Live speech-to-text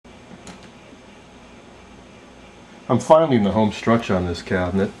I'm finally in the home stretch on this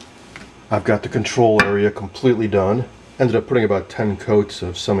cabinet. I've got the control area completely done. Ended up putting about 10 coats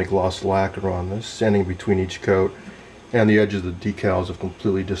of semi-gloss lacquer on this, sanding between each coat, and the edges of the decals have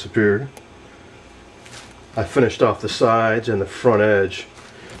completely disappeared. I finished off the sides and the front edge.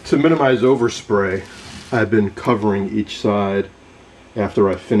 To minimize overspray, I've been covering each side after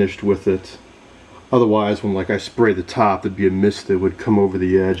I finished with it. Otherwise, when I spray the top, there'd be a mist that would come over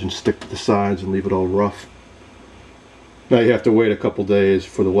the edge and stick to the sides and leave it all rough. Now you have to wait a couple days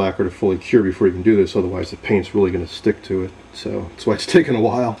for the lacquer to fully cure before you can do this, otherwise the paint's really going to stick to it. So that's why it's taken a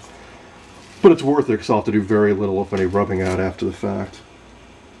while. But it's worth it because I'll have to do very little, if any, rubbing out after the fact.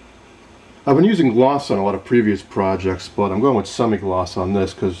 I've been using gloss on a lot of previous projects, but I'm going with semi-gloss on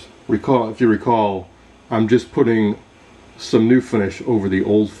this because, if you recall, I'm just putting some new finish over the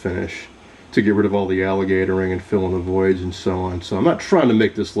old finish to get rid of all the alligatoring and fill in the voids and so on. So I'm not trying to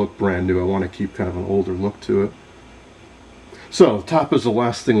make this look brand new. I want to keep kind of an older look to it. So the top is the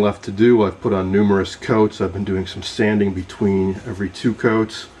last thing left to do. I've put on numerous coats. I've been doing some sanding between every 2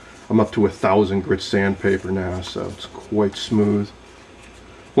 coats. I'm up to 1,000 grit sandpaper now, so it's quite smooth.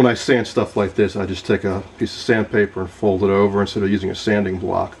 When I sand stuff like this, I just take a piece of sandpaper and fold it over instead of using a sanding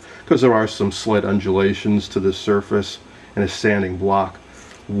block, because there are some slight undulations to this surface, and a sanding block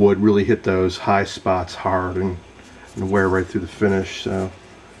would really hit those high spots hard and wear right through the finish. So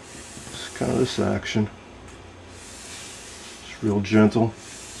it's kind of this action. It's real gentle.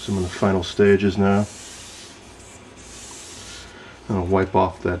 Some of the final stages now. I'll wipe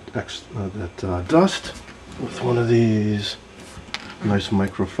off that dust with one of these nice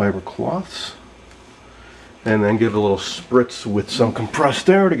microfiber cloths, and then give it a little spritz with some compressed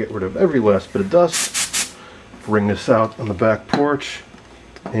air to get rid of every last bit of dust. Bring this out on the back porch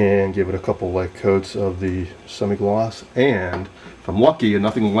and give it a couple light coats of the semi-gloss, and if I'm lucky and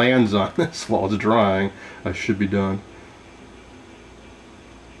nothing lands on this while it's drying, I should be done.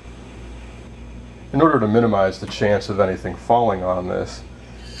 In order to minimize the chance of anything falling on this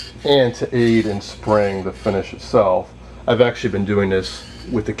and to aid in spraying the finish itself, I've actually been doing this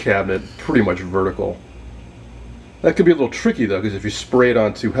with the cabinet pretty much vertical. That could be a little tricky though, because if you spray it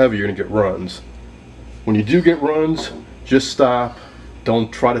on too heavy, you're going to get runs. When you do get runs, just stop.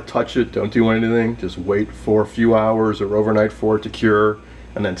 Don't try to touch it. Don't do anything. Just wait for a few hours or overnight for it to cure,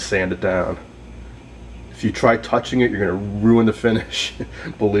 and then sand it down. If you try touching it, you're going to ruin the finish.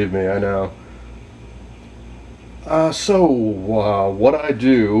 Believe me, I know. What I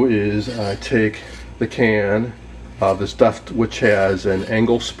do is I take the can of the stuff which has an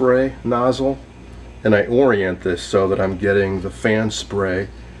angle spray nozzle, and I orient this so that I'm getting the fan spray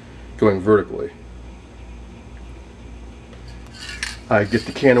going vertically. I get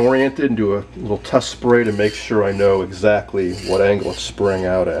the can oriented and do a little test spray to make sure I know exactly what angle it's spraying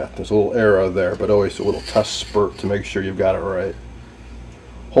out at. There's a little arrow there, but always a little test spurt to make sure you've got it right.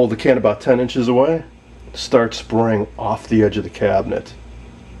 Hold the can about 10 inches away, start spraying off the edge of the cabinet,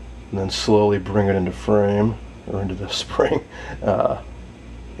 and then slowly bring it into frame, or into the spraying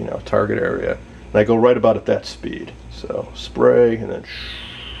target area. And I go right about at that speed. So spray and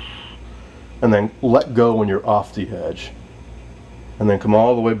then let go when you're off the edge. And then come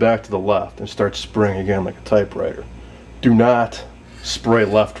all the way back to the left and start spraying again like a typewriter. Do not spray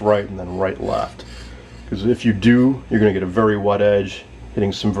left, right, and then right, left. Because if you do, you're going to get a very wet edge,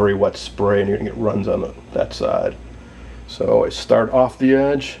 hitting some very wet spray, and you're going to get runs on that side. So always start off the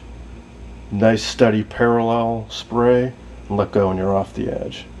edge, nice steady parallel spray, and let go when you're off the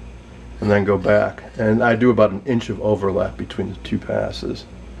edge. And then go back. And I do about 1 inch of overlap between the 2 passes.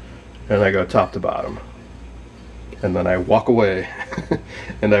 And I go top to bottom. And then I walk away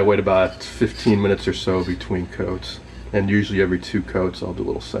and I wait about 15 minutes or so between coats, and usually every 2 coats I'll do a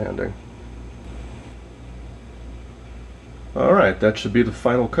little sanding. Alright, that should be the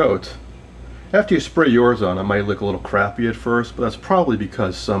final coat. After you spray yours on, it might look a little crappy at first, but that's probably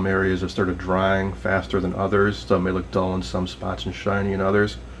because some areas have started drying faster than others, so it may look dull in some spots and shiny in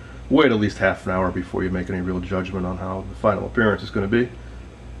others. Wait at least half an hour before you make any real judgment on how the final appearance is going to be.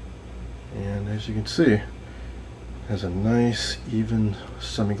 And as you can see, has a nice even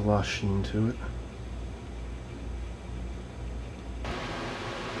semi-gloss sheen to it.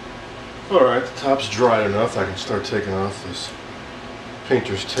 Alright, the top's dry enough. I can start taking off this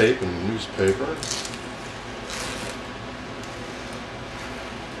painter's tape and newspaper.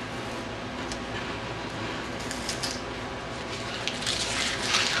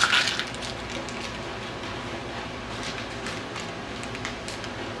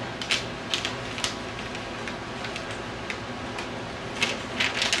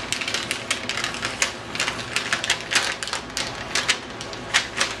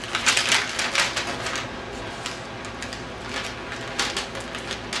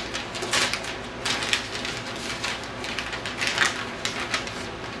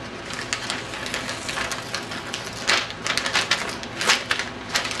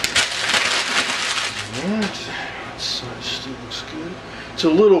 It's a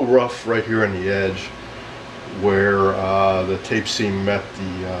little rough right here on the edge where the tape seam met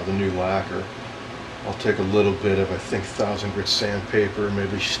the new lacquer. I'll take a little bit of, I think, 1000 grit sandpaper,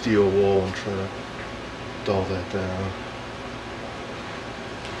 maybe steel wool, and try to dull that down.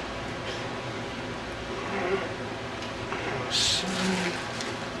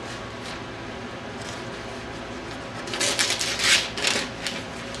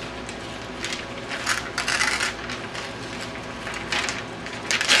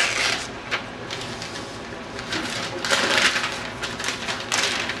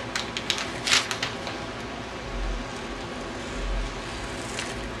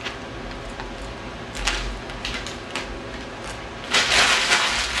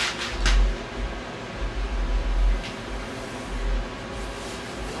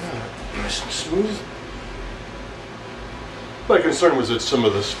 Nice and smooth. My concern was that some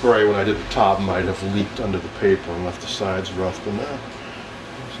of the spray when I did the top might have leaked under the paper and left the sides rough, but no,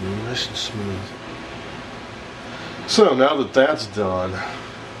 it's nice and smooth. So now that that's done,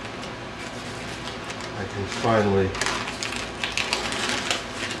 I can finally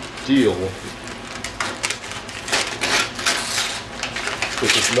deal with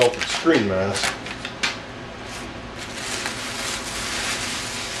this melted screen mask.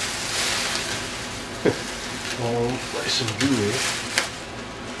 All nice and gooey.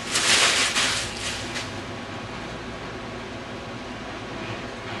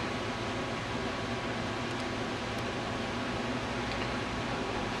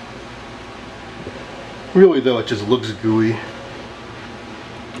 Really though, it just looks gooey,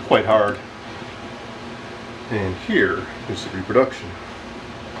 quite hard. And here is the reproduction.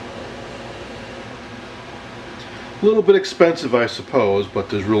 A little bit expensive, I suppose, but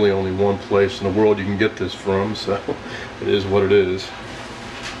there's really only one place in the world you can get this from, so it is what it is.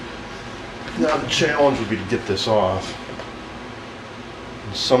 Now the challenge would be to get this off.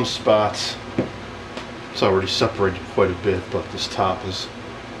 In some spots it's already separated quite a bit, but this top is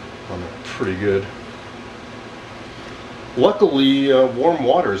on there pretty good. Luckily, warm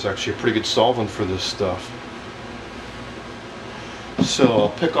water is actually a pretty good solvent for this stuff. So I'll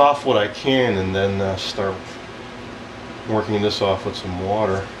pick off what I can and then start working this off with some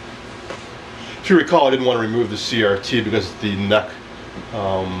water. If you recall, I didn't want to remove the CRT because the neck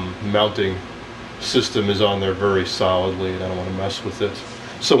mounting system is on there very solidly and I don't want to mess with it.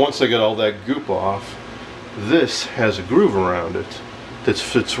 So once I get all that goop off, this has a groove around it that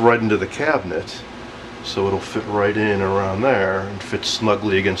fits right into the cabinet. So it'll fit right in around there and fit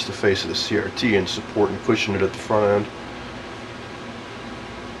snugly against the face of the CRT and support and cushion it at the front end.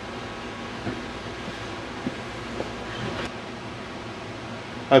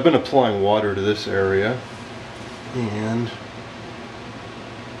 I've been applying water to this area and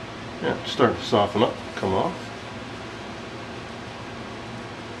yeah, it's starting to soften up, come off.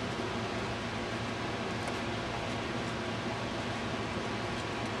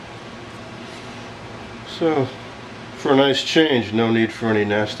 So for a nice change, no need for any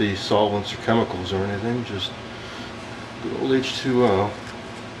nasty solvents or chemicals or anything, just good old H2O.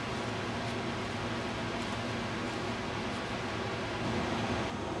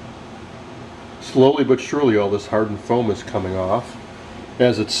 Slowly but surely all this hardened foam is coming off.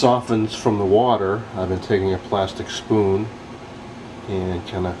 As it softens from the water, I've been taking a plastic spoon and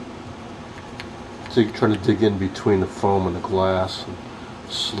kind of trying to dig in between the foam and the glass and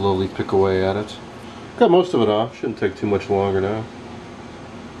slowly pick away at it. Got most of it off, shouldn't take too much longer now.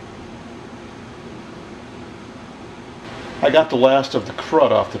 I got the last of the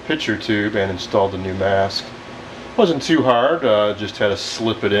crud off the picture tube and installed the new mask. Wasn't too hard, just had to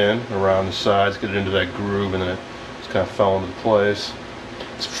slip it in around the sides, get it into that groove, and then it just kind of fell into place.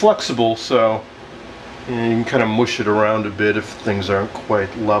 It's flexible, so you can kind of mush it around a bit if things aren't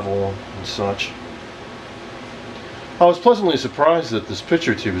quite level and such. I was pleasantly surprised that this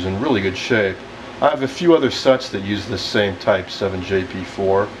picture tube is in really good shape. I have a few other sets that use this same type,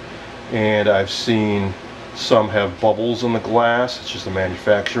 7JP4, and I've seen some have bubbles in the glass. It's just a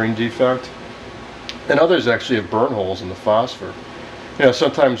manufacturing defect. And others actually have burn holes in the phosphor. You know,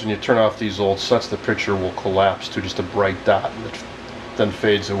 sometimes when you turn off these old sets, the picture will collapse to just a bright dot and it then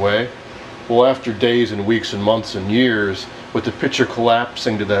fades away. Well, after days and weeks and months and years, with the picture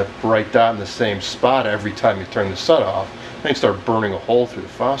collapsing to that bright dot in the same spot every time you turn the set off, then you start burning a hole through the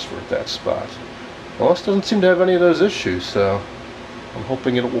phosphor at that spot. Well, this doesn't seem to have any of those issues, so I'm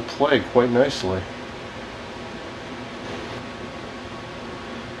hoping it will play quite nicely.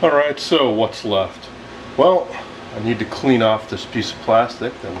 Alright, so what's left? Well, I need to clean off this piece of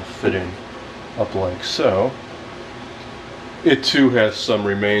plastic that will fit in up like so. It too has some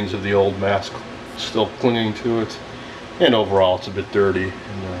remains of the old mask still clinging to it. And overall it's a bit dirty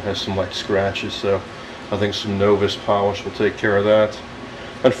and has some light scratches, so I think some Novus polish will take care of that.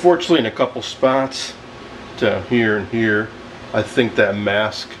 Unfortunately, in a couple spots down here and here, I think that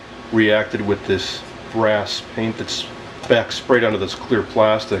mask reacted with this brass paint that's back sprayed onto this clear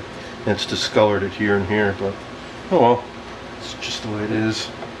plastic, and it's discolored it here and here, but oh well, it's just the way it is.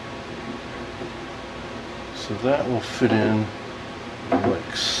 So that will fit in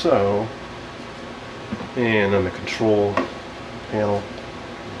like so, and then the control panel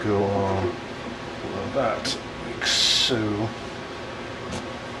will go on like that, like so.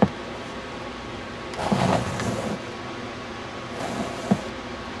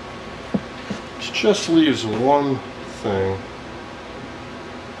 Which just leaves one thing.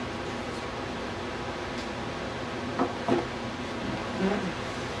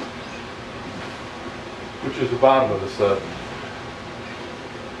 Which is the bottom of the set.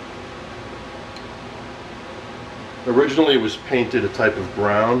 Originally it was painted a type of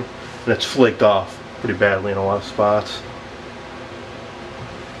brown, and it's flaked off pretty badly in a lot of spots.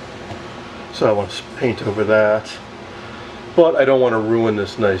 So I want to paint over that. But I don't want to ruin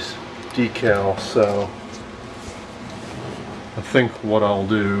this nice decal, so I think what I'll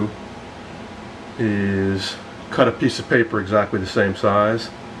do is cut a piece of paper exactly the same size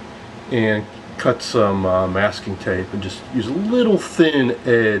and cut some masking tape and just use a little thin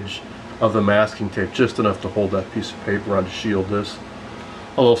edge of the masking tape, just enough to hold that piece of paper on to shield this.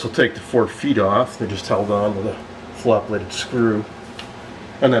 I'll also take the 4 feet off. They're just held on with a flat-bladed screw,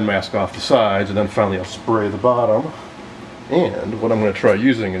 and then mask off the sides, and then finally I'll spray the bottom. And what I'm going to try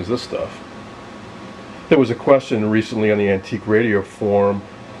using is this stuff. There was a question recently on the Antique Radio forum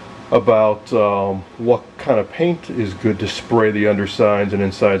about what kind of paint is good to spray the undersides and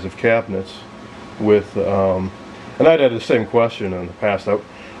insides of cabinets with, and I'd had the same question in the past.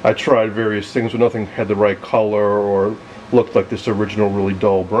 I tried various things, but nothing had the right color or looked like this original really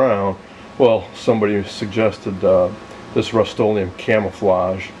dull brown. Well, somebody suggested this Rust-Oleum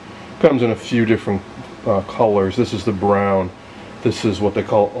camouflage. Comes in a few different colors. This is the brown. This is what they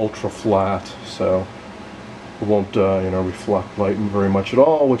call ultra flat, so it won't reflect light very much at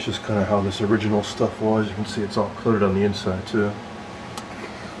all, which is kind of how this original stuff was. You can see it's all coated on the inside too.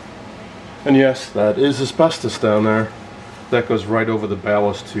 And yes, that is asbestos down there. That goes right over the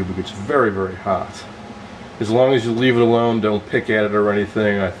ballast tube. It gets very, very hot. As long as you leave it alone, don't pick at it or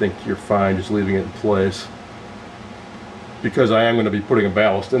anything, I think you're fine just leaving it in place. Because I am going to be putting a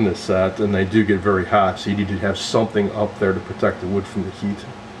ballast in this set, and they do get very hot, so you need to have something up there to protect the wood from the heat.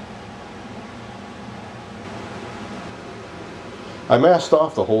 I masked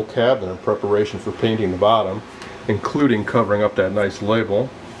off the whole cabinet in preparation for painting the bottom, including covering up that nice label.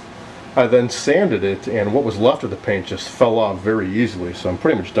 I then sanded it, and what was left of the paint just fell off very easily, so I'm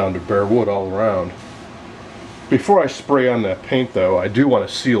pretty much down to bare wood all around. Before I spray on that paint though, I do want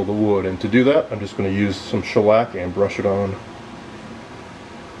to seal the wood, and to do that I'm just going to use some shellac and brush it on.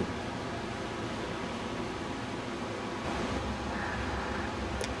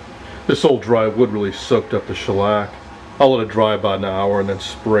 This old dry wood really soaked up the shellac. I'll let it dry about an hour and then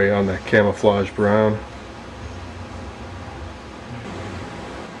spray on that camouflage brown.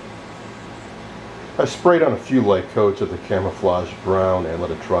 I sprayed on a few light coats of the camouflage brown and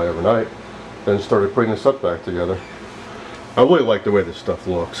let it dry overnight, then started putting the set back together. I really like the way this stuff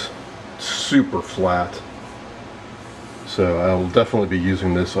looks. It's super flat. So I'll definitely be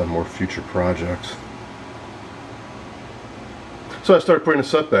using this on more future projects. So I started putting the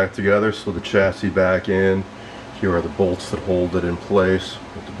set back together, slid the chassis back in. Here are the bolts that hold it in place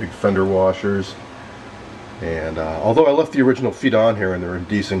with the big fender washers. And although I left the original feet on here and they're in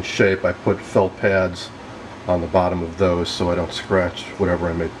decent shape, I put felt pads on the bottom of those so I don't scratch whatever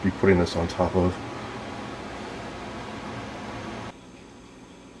I may be putting this on top of.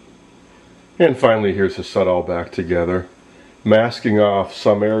 And finally, here's the set all back together. Masking off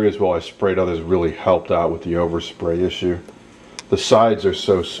some areas while I sprayed others really helped out with the overspray issue. The sides are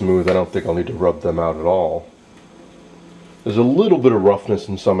so smooth I don't think I'll need to rub them out at all. There's a little bit of roughness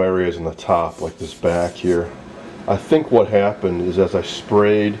in some areas in the top, like this back here. I think what happened is as I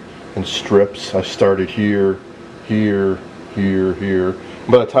sprayed in strips, I started here, here, here, here.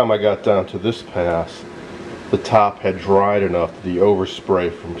 By the time I got down to this pass, the top had dried enough that the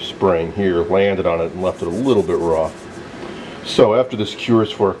overspray from spraying here landed on it and left it a little bit rough. So after this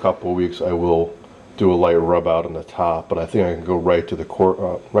cures for a couple of weeks, I will do a light rub out on the top, but I think I can go right to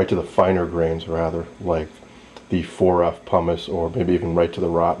the finer grains rather, like the 4F pumice, or maybe even right to the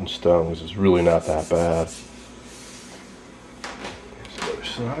rotten stone, because it's really not that bad. Here's the other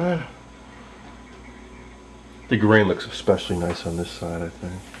side. The grain looks especially nice on this side, I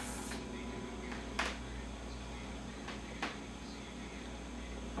think.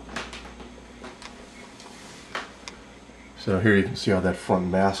 So here you can see how that front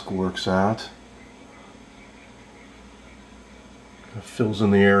mask works out. It fills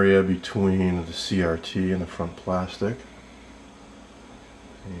in the area between the CRT and the front plastic.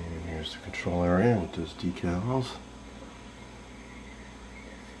 And here's the control area with those decals.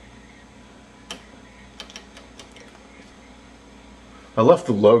 I left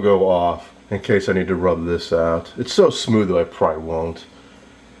the logo off in case I need to rub this out. It's so smooth that I probably won't.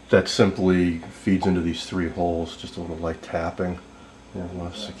 That simply feeds into these 3 holes, just a little light tapping.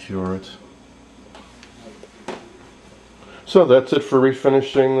 And secure it. So that's it for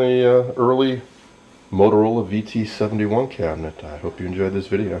refinishing the early Motorola VT71 cabinet. I hope you enjoyed this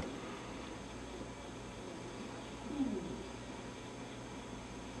video.